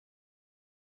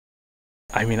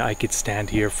I mean, I could stand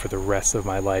here for the rest of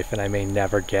my life and I may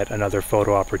never get another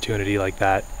photo opportunity like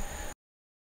that.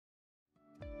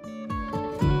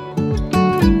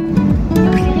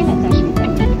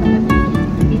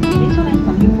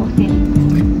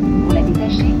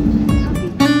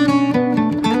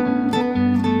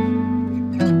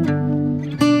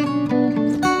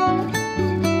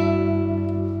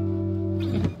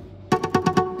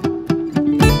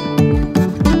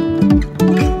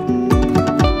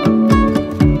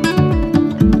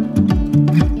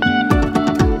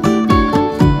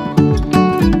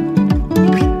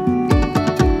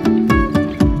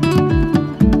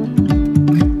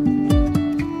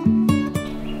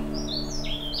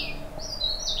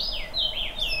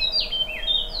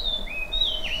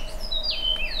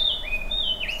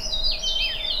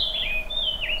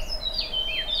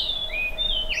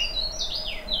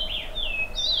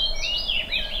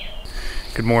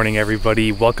 Good morning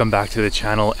everybody, welcome back to the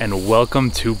channel and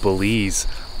welcome to Belize.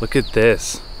 Look at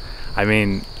this. I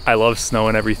mean, I love snow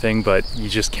and everything, but you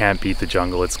just can't beat the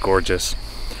jungle, it's gorgeous.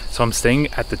 So I'm staying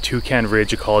at the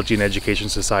T.R.E.E.S Ecology and Education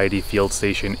Society field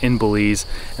station in Belize,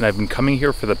 and I've been coming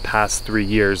here for the past 3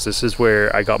 years. This is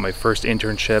where I got my first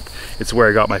internship, it's where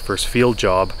I got my first field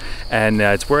job, and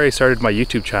it's where I started my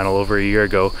YouTube channel over a year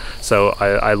ago. So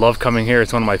I love coming here,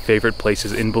 it's one of my favorite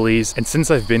places in Belize. And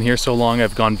since I've been here so long,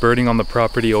 I've gone birding on the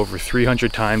property over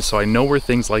 300 times, so I know where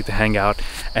things like to hang out.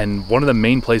 And one of the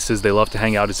main places they love to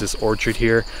hang out is this orchard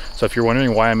here. So if you're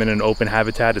wondering why I'm in an open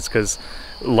habitat, it's because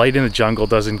light in the jungle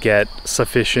doesn't get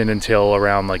sufficient until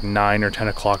around like 9 or 10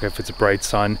 o'clock if it's a bright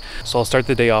sun. So I'll start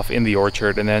the day off in the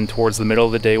orchard, and then towards the middle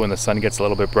of the day when the sun gets a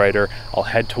little bit brighter, I'll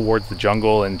head towards the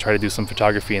jungle and try to do some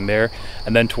photography in there.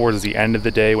 And then towards the end of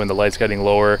the day when the light's getting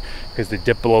lower, because they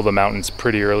dip below the mountains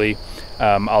pretty early,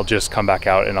 I'll just come back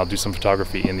out and I'll do some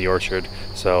photography in the orchard.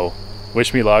 So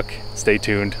wish me luck, stay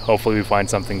tuned, hopefully we find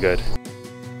something good.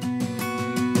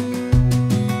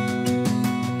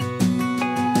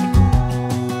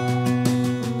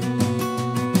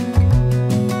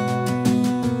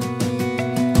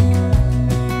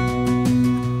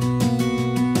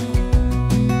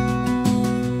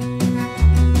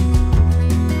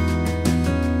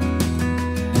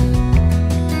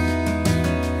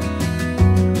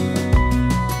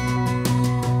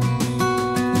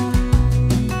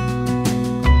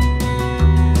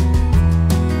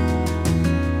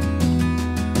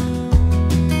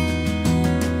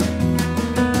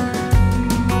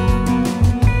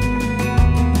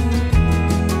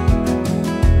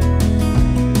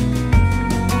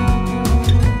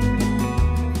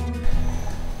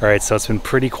 Alright, so it's been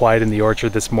pretty quiet in the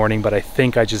orchard this morning, but I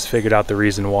think I just figured out the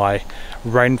reason why.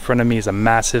 Right in front of me is a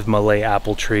massive Malay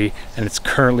apple tree, and it's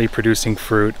currently producing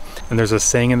fruit. And there's a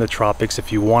saying in the tropics,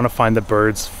 if you want to find the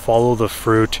birds, follow the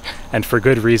fruit. And for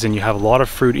good reason. You have a lot of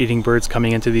fruit-eating birds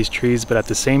coming into these trees, but at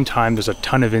the same time there's a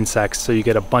ton of insects, so you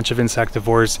get a bunch of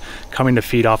insectivores coming to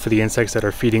feed off of the insects that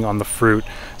are feeding on the fruit.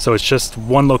 So it's just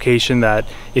one location that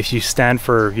if you stand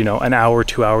for, you know, an hour,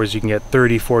 2 hours, you can get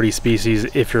 30-40 species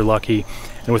if you're lucky.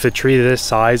 And with a tree this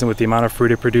size and with the amount of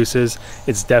fruit it produces,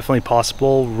 it's definitely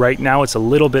possible. Right now it's a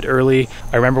little bit early.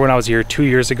 I remember when I was here 2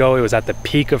 years ago, it was at the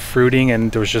peak of fruiting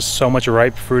and there was just so much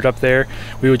ripe fruit up there.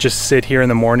 We would just sit here in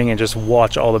the morning and just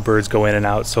watch all the birds go in and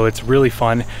out. So it's really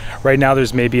fun. Right now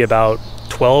there's maybe about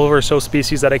 12 or so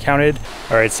species that I counted.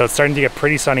 All right, so it's starting to get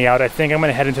pretty sunny out. I think I'm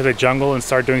gonna head into the jungle and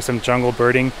start doing some jungle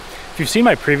birding. If you've seen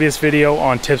my previous video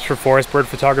on tips for forest bird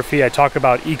photography, I talk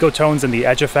about ecotones and the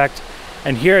edge effect.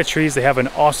 And here at T.R.E.E.S, they have an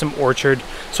awesome orchard.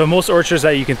 So most orchards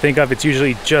that you can think of, it's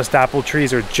usually just apple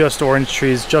trees or just orange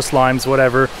trees, just limes,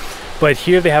 whatever. But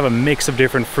here they have a mix of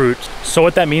different fruits. So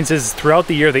what that means is throughout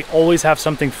the year, they always have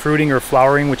something fruiting or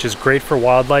flowering, which is great for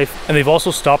wildlife. And they've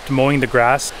also stopped mowing the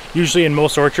grass. Usually in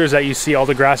most orchards that you see, all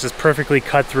the grass is perfectly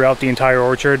cut throughout the entire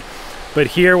orchard. But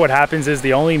here what happens is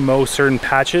they only mow certain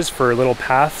patches for little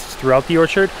paths throughout the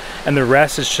orchard, and the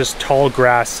rest is just tall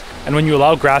grass. And when you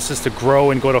allow grasses to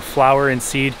grow and go to flower and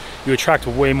seed, you attract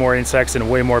way more insects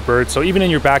and way more birds. So even in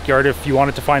your backyard, if you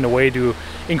wanted to find a way to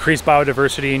increase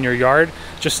biodiversity in your yard,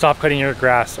 just stop cutting your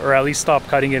grass, or at least stop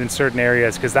cutting it in certain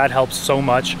areas, because that helps so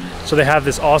much. So they have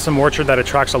this awesome orchard that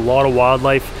attracts a lot of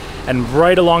wildlife, and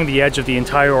right along the edge of the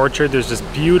entire orchard there's this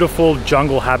beautiful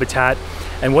jungle habitat.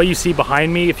 And what you see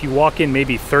behind me, if you walk in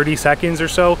maybe 30 seconds or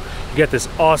so, you get this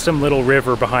awesome little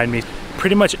river behind me.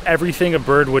 Pretty much everything a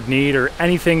bird would need, or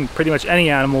anything, pretty much any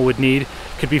animal would need,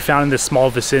 could be found in this small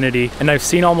vicinity. And I've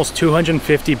seen almost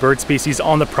 250 bird species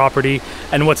on the property.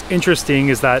 And what's interesting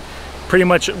is that pretty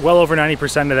much well over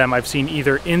 90% of them I've seen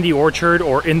either in the orchard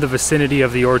or in the vicinity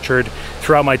of the orchard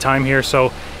throughout my time here.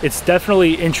 So it's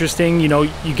definitely interesting. You know,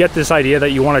 you get this idea that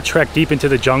you want to trek deep into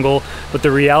the jungle, but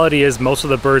the reality is most of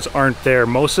the birds aren't there.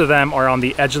 Most of them are on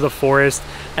the edge of the forest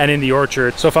and in the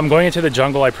orchard. So if I'm going into the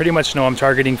jungle, I pretty much know I'm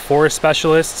targeting forest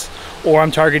specialists or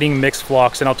I'm targeting mixed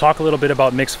flocks, and I'll talk a little bit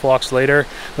about mixed flocks later,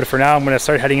 but for now I'm going to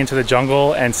start heading into the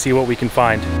jungle and see what we can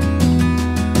find.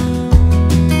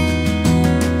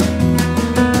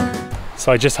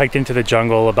 So I just hiked into the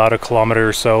jungle about 1 kilometer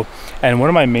or so, and one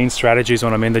of my main strategies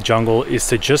when I'm in the jungle is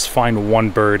to just find one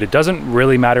bird. It doesn't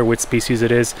really matter which species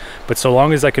it is, but so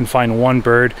long as I can find one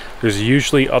bird, there's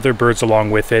usually other birds along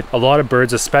with it. A lot of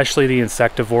birds, especially the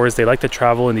insectivores, they like to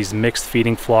travel in these mixed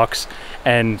feeding flocks,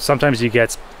 and sometimes you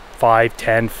get 5,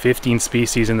 10, 15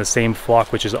 species in the same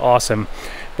flock, which is awesome.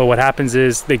 But what happens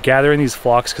is they gather in these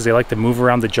flocks because they like to move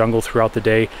around the jungle throughout the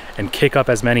day and kick up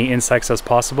as many insects as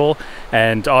possible.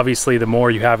 And obviously the more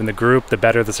you have in the group, the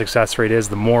better the success rate is,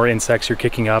 the more insects you're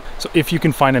kicking up. So if you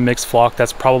can find a mixed flock,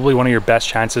 that's probably one of your best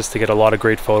chances to get a lot of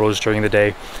great photos during the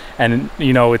day. And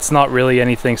you know, it's not really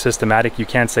anything systematic. You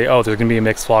can't say, oh, there's gonna be a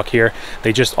mixed flock here.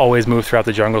 They just always move throughout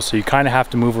the jungle, so you kind of have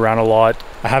to move around a lot.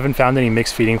 I haven't found any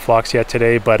mixed feeding flocks yet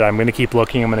today, but I'm gonna keep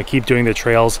looking. I'm gonna keep doing the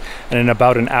trails, and in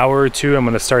about an hour or two, I'm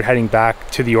gonna start heading back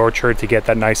to the orchard to get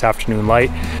that nice afternoon light.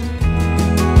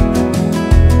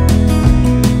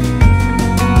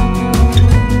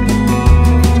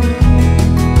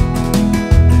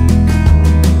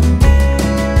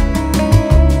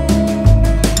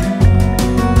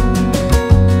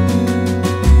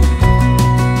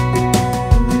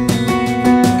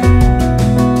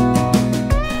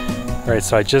 Alright,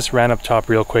 so I just ran up top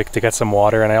real quick to get some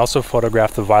water, and I also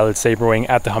photographed the violet saberwing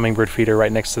at the hummingbird feeder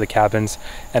right next to the cabins.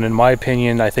 And in my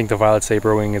opinion, I think the violet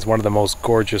saberwing is one of the most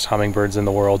gorgeous hummingbirds in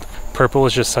the world. Purple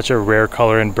is just such a rare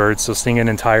color in birds, so seeing an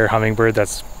entire hummingbird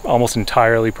that's almost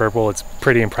entirely purple, it's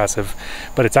pretty impressive.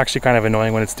 But it's actually kind of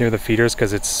annoying when it's near the feeders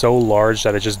because it's so large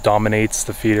that it just dominates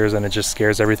the feeders and it just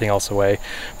scares everything else away.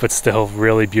 But still,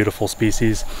 really beautiful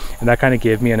species. And that kind of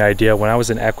gave me an idea. When I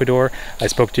was in Ecuador, I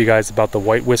spoke to you guys about the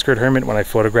white whiskered hermit when I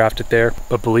photographed it there.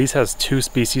 But Belize has 2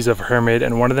 species of hermit,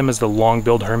 and one of them is the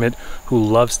long-billed hermit, who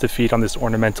loves to feed on this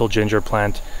ornamental ginger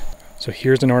plant. So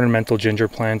here's an ornamental ginger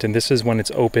plant, and this is when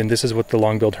it's open. This is what the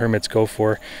long-billed hermits go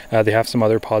for. They have some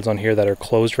other pods on here that are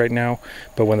closed right now,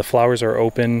 but when the flowers are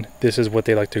open, this is what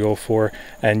they like to go for.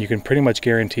 And you can pretty much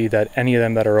guarantee that any of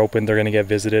them that are open, they're gonna get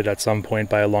visited at some point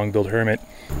by a long-billed hermit.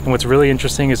 And what's really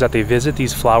interesting is that they visit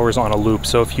these flowers on a loop.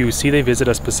 So if you see they visit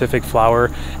a specific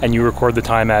flower and you record the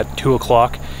time at 2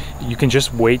 o'clock, you can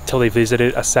just wait till they visit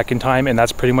it a second time, and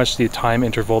that's pretty much the time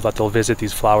interval that they'll visit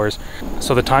these flowers.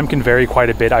 So the time can vary quite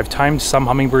a bit. I've timed some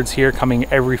hummingbirds here coming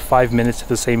every 5 minutes to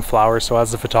the same flower, so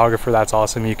as a photographer, that's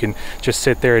awesome. You can just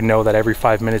sit there and know that every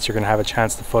 5 minutes you're gonna have a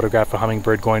chance to photograph a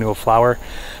hummingbird going to a flower.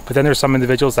 But then there's some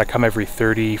individuals that come every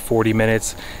 30, 40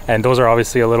 minutes, and those are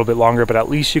obviously a little bit longer, but at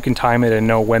least you can time it and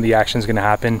know when the action is gonna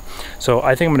happen. So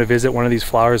I think I'm gonna visit one of these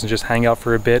flowers and just hang out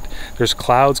for a bit. There's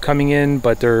clouds coming in,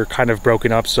 but they're kind of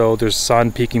broken up, so there's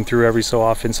sun peeking through every so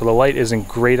often, so the light isn't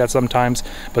great at sometimes,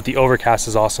 but the overcast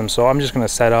is awesome. So I'm just gonna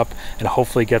set up and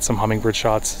hopefully get some hummingbird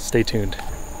shots. Stay tuned.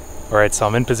 All right, so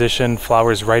I'm in position,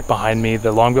 flowers right behind me.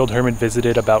 The long-billed hermit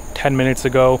visited about 10 minutes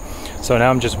ago, so now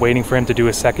I'm just waiting for him to do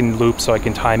a second loop so I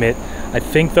can time it. I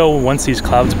think though, once these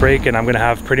clouds break and I'm gonna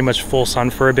have pretty much full sun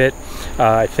for a bit,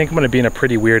 I think I'm gonna be in a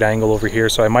pretty weird angle over here,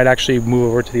 so I might actually move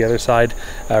over to the other side.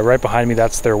 Right behind me,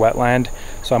 that's their wetland,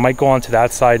 so I might go onto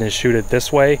that side and shoot it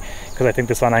this way, because I think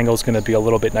the sun angle is gonna be a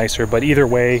little bit nicer. But either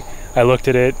way, I looked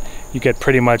at it, you get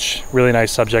pretty much really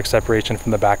nice subject separation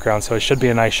from the background, so it should be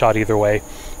a nice shot either way.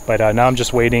 But now I'm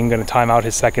just waiting, gonna time out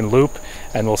his second loop,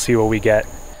 and we'll see what we get.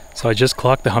 So I just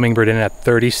clocked the hummingbird in at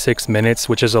 36 minutes,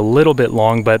 which is a little bit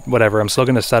long, but whatever. I'm still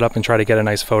gonna set up and try to get a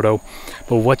nice photo.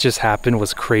 But what just happened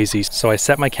was crazy. So I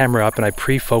set my camera up and I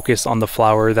pre-focused on the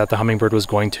flower that the hummingbird was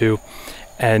going to.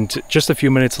 And just a few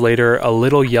minutes later, a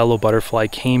little yellow butterfly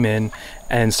came in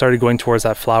and started going towards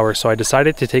that flower. So I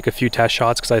decided to take a few test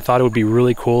shots because I thought it would be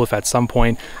really cool if at some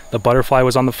point the butterfly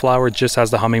was on the flower just as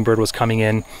the hummingbird was coming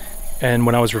in. And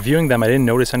when I was reviewing them, I didn't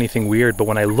notice anything weird, but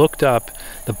when I looked up,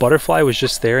 the butterfly was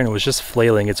just there and it was just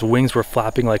flailing. Its wings were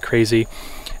flapping like crazy.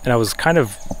 And I was kind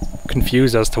of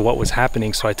confused as to what was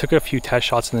happening. So I took a few test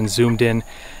shots and then zoomed in,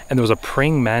 and there was a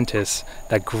praying mantis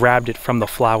that grabbed it from the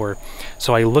flower.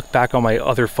 So I looked back on my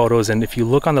other photos, and if you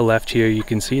look on the left here, you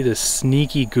can see this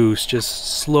sneaky goose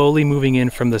just slowly moving in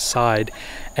from the side,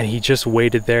 and he just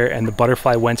waited there, and the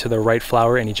butterfly went to the right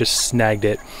flower and he just snagged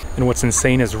it. And what's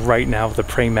insane is right now the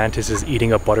praying mantis is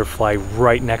eating a butterfly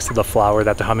right next to the flower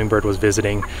that the hummingbird was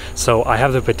visiting. So I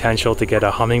have the potential to get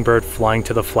a hummingbird flying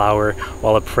to the flower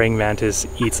while a praying mantis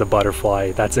eats a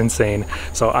butterfly. That's insane.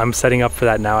 So I'm setting up for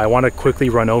that now. I want to quickly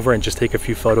run over and just take a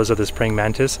few photos of this praying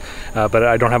mantis, but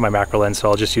I don't have my macro lens, so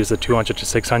I'll just use the 200 to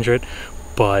 600.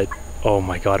 But oh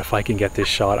my god, if I can get this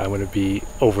shot, I'm going to be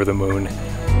over the moon.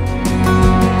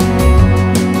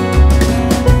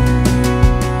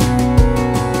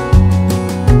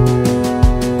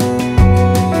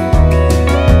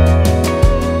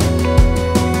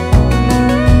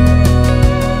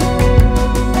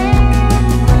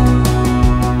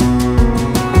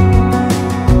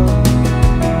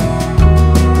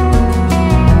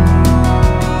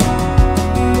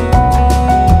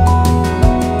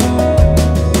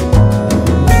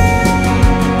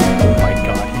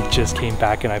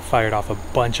 Back, and I fired off a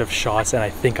bunch of shots, and I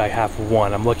think I have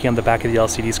one. I'm looking on the back of the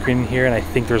LCD screen here, and I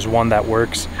think there's one that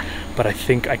works, but I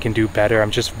think I can do better. I'm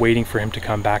just waiting for him to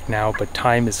come back now, but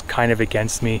time is kind of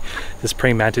against me. This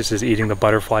praying mantis is eating the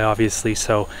butterfly, obviously,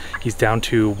 so he's down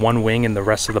to one wing and the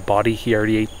rest of the body. He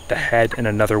already ate the head and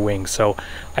another wing, so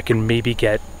I can maybe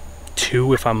get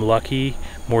two if I'm lucky,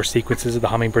 more sequences of the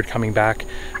hummingbird coming back,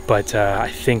 but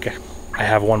I think I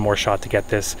have one more shot to get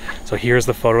this. So here's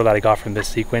the photo that I got from this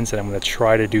sequence, and I'm going to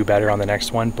try to do better on the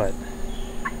next one. But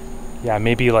yeah,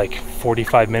 maybe like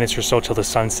 45 minutes or so till the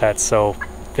sun sets, so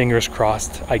fingers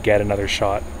crossed I get another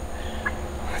shot.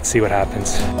 Let's see what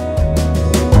happens.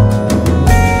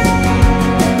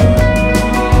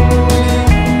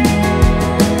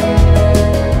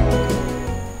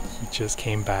 He just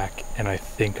came back, and I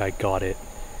think I got it.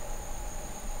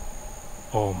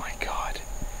 Oh my god,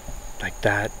 like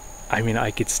that. I mean,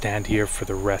 I could stand here for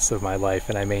the rest of my life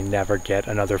and I may never get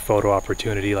another photo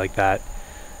opportunity like that.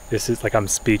 This is like, I'm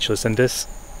speechless. And this,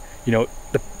 you know,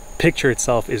 the picture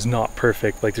itself is not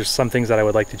perfect. Like, there's some things that I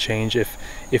would like to change. If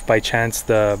by chance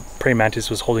the praying mantis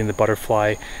was holding the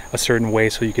butterfly a certain way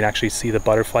so you can actually see the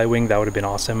butterfly wing, that would have been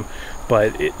awesome.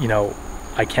 But you know,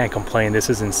 I can't complain. This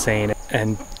is insane.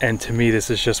 And to me, this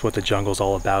is just what the jungle's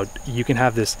all about. You can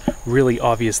have this really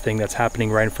obvious thing that's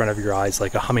happening right in front of your eyes,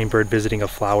 like a hummingbird visiting a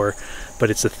flower, but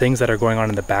it's the things that are going on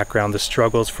in the background, the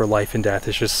struggles for life and death.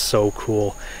 Is just so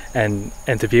cool. And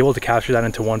to be able to capture that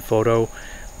into one photo,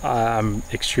 I'm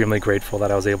extremely grateful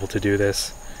that I was able to do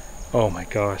this. Oh my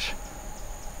gosh.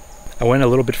 I went a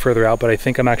little bit further out, but I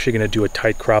think I'm actually going to do a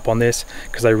tight crop on this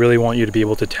because I really want you to be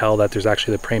able to tell that there's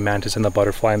actually the praying mantis and the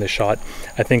butterfly in the shot.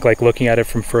 I think like looking at it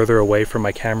from further away from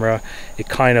my camera, it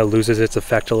kind of loses its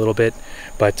effect a little bit.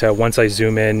 But once I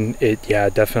zoom in, it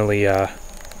definitely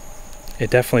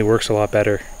works a lot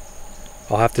better.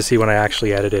 I'll have to see when I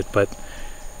actually edit it, but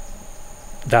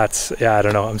that's, yeah, I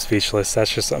don't know, I'm speechless.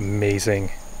 That's just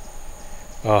amazing.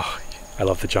 Oh, I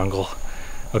love the jungle.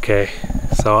 Okay,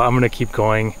 so I'm going to keep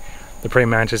going. The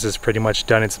praying mantis has pretty much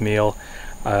done its meal.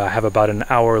 I have about an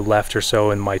hour left or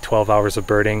so in my 12 hours of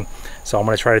birding, so I'm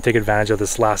going to try to take advantage of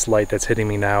this last light that's hitting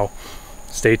me now.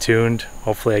 Stay tuned.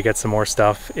 Hopefully I get some more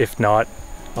stuff. If not,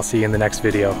 I'll see you in the next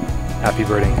video. Happy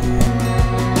birding.